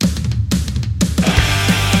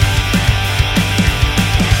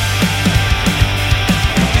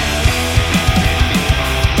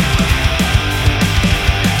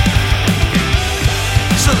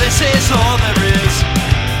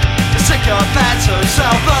that so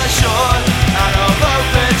self-assured, and I've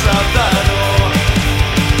opened up the door.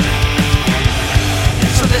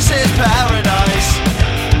 So this is paradise,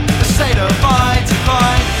 a state of mind to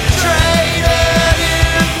find, traded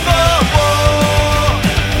in for war.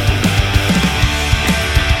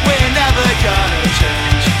 We're never gonna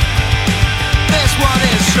change. This one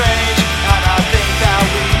is strange, and I think that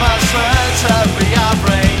we must learn to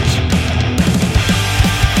rearrange.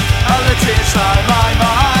 A little inside my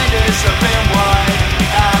mind is open wide,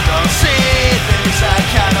 and I'll see things that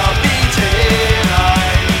cannot be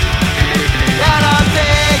denied. And I'm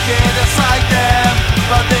thinking just like them,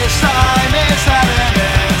 but this time it's at an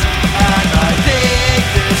end. And I think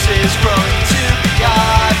this is growing to be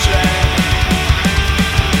our trend.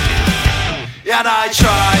 And I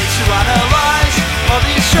try to analyze all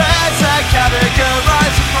these threads that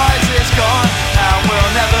categorize. The prize is gone, and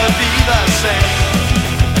we'll never be the same.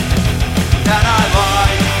 And I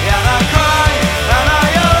lie, and I cry, and I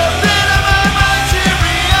open up my mind to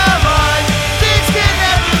realize things can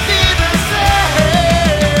never be the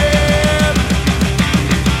same.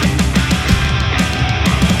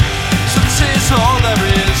 So this is all there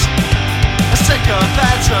is, a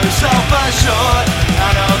sycophant so self-assured,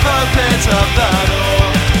 and I've opened up the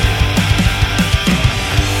door.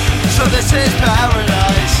 So this is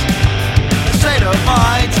paradise, a state of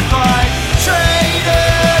mind to find,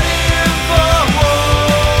 traded in for war.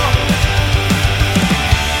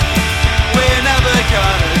 We're never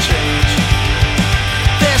gonna change.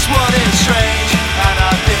 This one is strange, and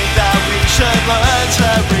I think that we should learn to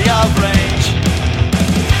rearrange.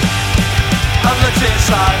 I've looked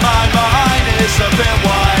inside my mind, it's open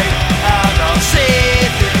wide.